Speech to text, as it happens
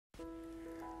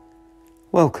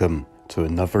Welcome to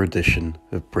another edition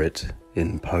of Brit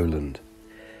in Poland.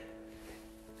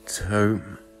 So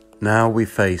now we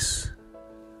face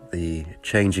the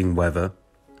changing weather.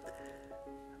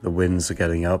 The winds are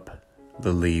getting up,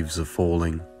 the leaves are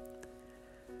falling,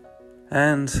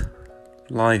 and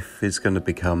life is going to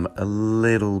become a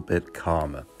little bit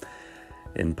calmer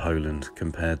in Poland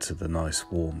compared to the nice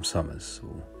warm summers,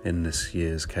 or in this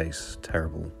year's case,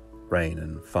 terrible rain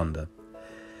and thunder.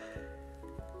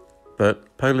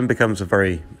 But Poland becomes a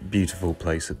very beautiful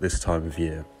place at this time of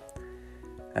year,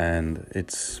 and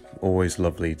it's always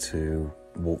lovely to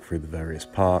walk through the various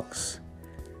parks,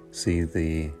 see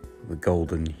the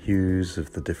golden hues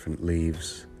of the different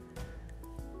leaves,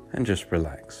 and just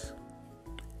relax.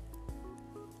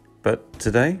 But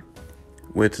today,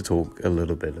 we're to talk a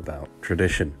little bit about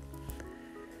tradition.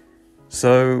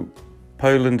 So,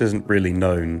 Poland isn't really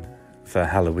known for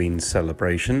Halloween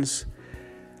celebrations.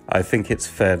 I think it's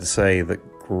fair to say that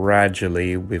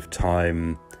gradually, with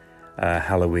time,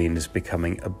 Halloween is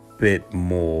becoming a bit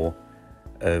more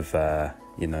of, the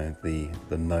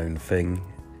known thing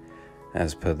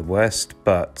as per the West.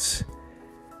 But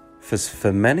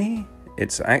for many,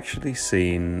 it's actually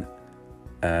seen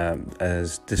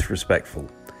as disrespectful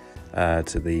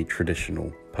to the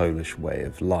traditional Polish way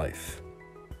of life.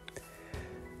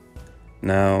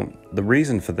 Now, the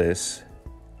reason for this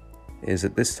is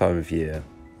at this time of year,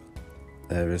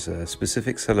 there is a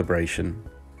specific celebration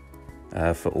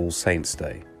for All Saints'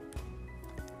 Day,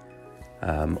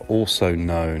 also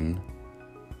known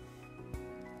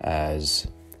as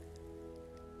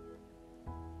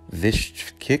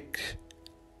Wyścig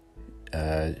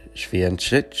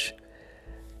Święcich,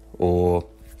 or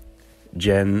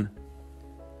Dzień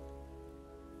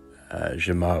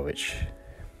Zimowicz.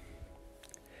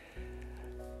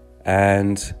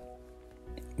 And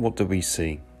what do we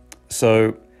see?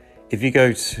 So,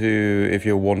 if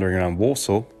you're wandering around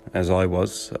Warsaw, as I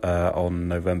was on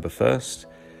November 1st,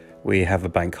 we have a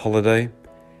bank holiday.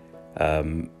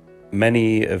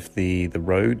 Many of the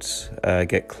roads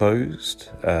get closed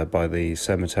by the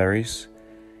cemeteries.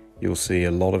 You'll see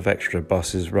a lot of extra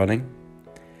buses running.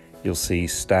 You'll see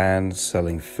stands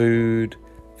selling food,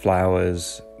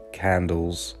 flowers,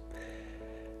 candles,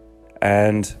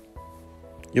 and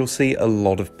you'll see a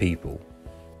lot of people.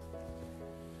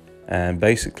 And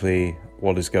basically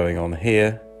what is going on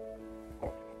here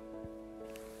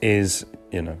is,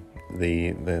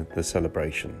 the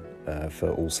celebration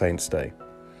for All Saints' Day.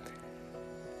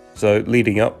 So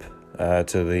leading up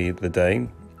to the day,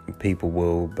 people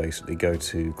will basically go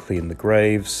to clean the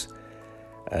graves.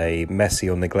 A messy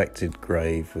or neglected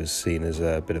grave was seen as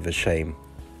a bit of a shame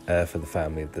for the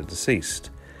family of the deceased.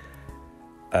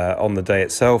 On the day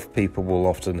itself, people will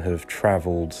often have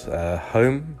travelled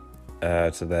home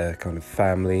to their kind of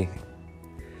family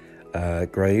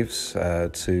graves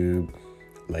to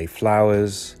lay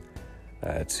flowers,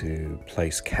 to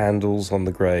place candles on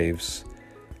the graves,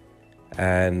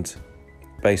 and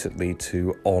basically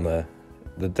to honour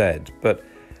the dead. But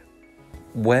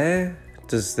where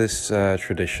does this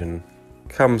tradition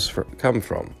come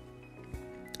from?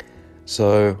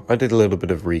 So I did a little bit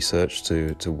of research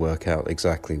to work out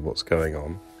exactly what's going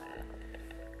on.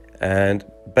 And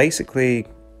basically,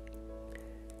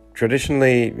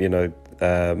 traditionally,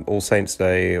 All Saints'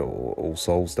 Day or All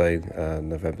Souls' Day,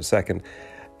 November 2nd,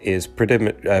 is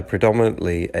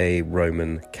predominantly a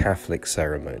Roman Catholic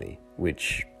ceremony,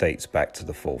 which dates back to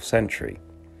the 4th century.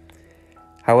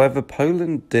 However,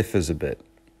 Poland differs a bit,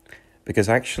 because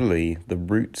actually the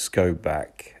roots go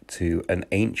back to an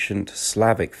ancient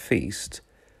Slavic feast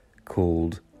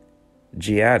called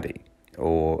Dziady,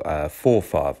 or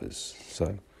forefathers.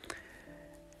 So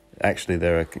actually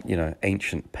there are,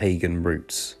 ancient pagan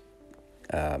roots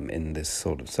in this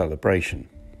sort of celebration.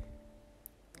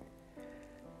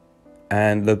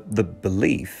 And the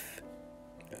belief,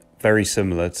 very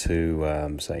similar to,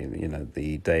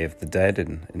 the Day of the Dead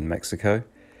in Mexico,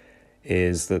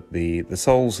 is that the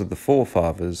souls of the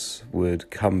forefathers would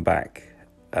come back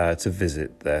to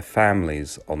visit their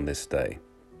families on this day.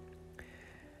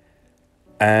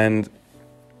 And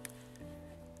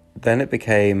then it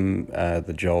became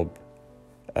the job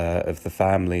of the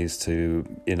families to,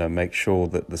 make sure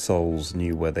that the souls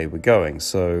knew where they were going.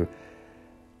 So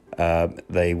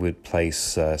they would place,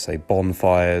 say,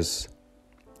 bonfires,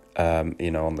 on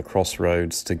the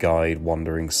crossroads to guide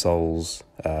wandering souls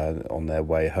on their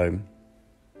way home.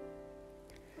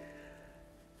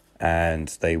 And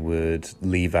they would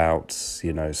leave out,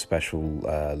 special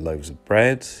loaves of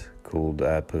bread called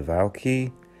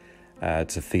pawałki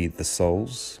to feed the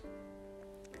souls.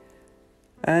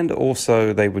 And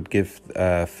also they would give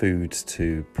food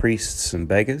to priests and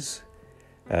beggars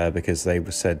because they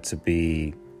were said to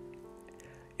be,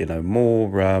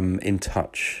 more in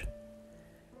touch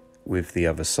with the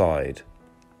other side.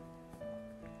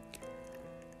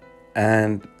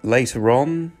 And later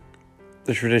on,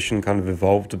 the tradition kind of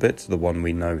evolved a bit to the one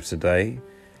we know today.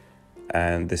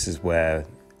 And this is where,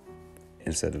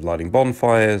 instead of lighting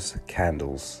bonfires,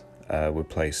 candles were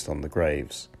placed on the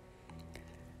graves.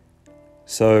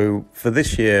 So for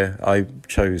this year, I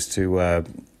chose to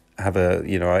have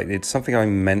it's something I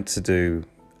meant to do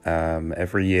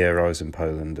every year I was in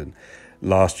Poland. And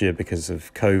last year, because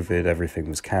of COVID, everything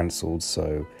was cancelled,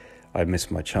 so I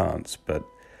missed my chance. But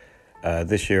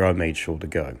this year I made sure to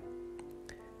go.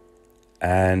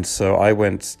 And so I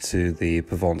went to the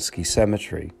Powązki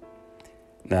Cemetery.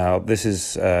 Now, this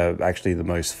is actually the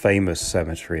most famous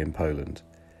cemetery in Poland,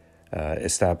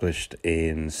 established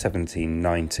in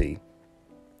 1790.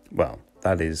 Well,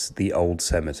 that is the old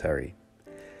cemetery.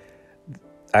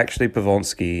 Actually,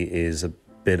 Powązki is a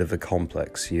bit of a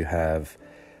complex. You have,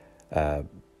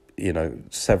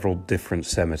 several different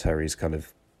cemeteries kind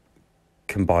of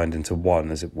combined into one,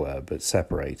 as it were, but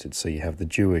separated. So you have the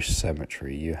Jewish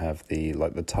cemetery, you have the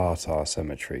Tatar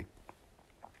cemetery.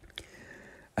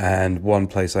 And one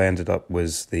place I ended up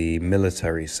was the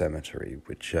military cemetery,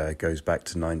 which goes back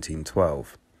to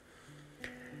 1912.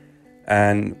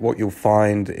 And what you'll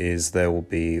find is there will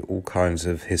be all kinds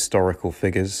of historical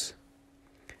figures,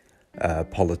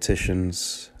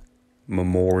 politicians,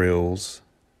 memorials,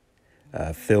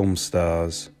 film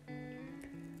stars,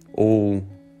 all,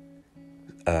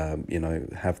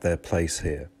 have their place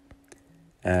here.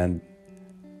 And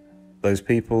those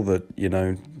people that,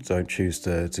 don't choose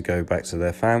to go back to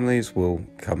their families will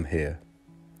come here.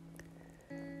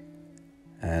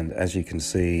 And as you can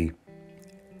see,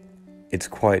 it's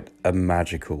quite a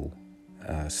magical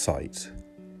sight.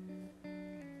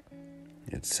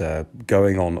 It's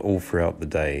going on all throughout the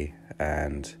day,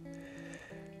 and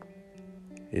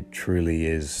it truly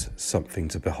is something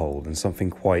to behold and something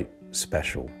quite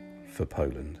special for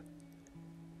Poland.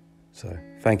 So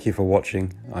thank you for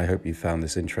watching. I hope you found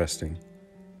this interesting.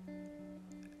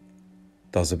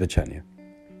 Do zobaczenia.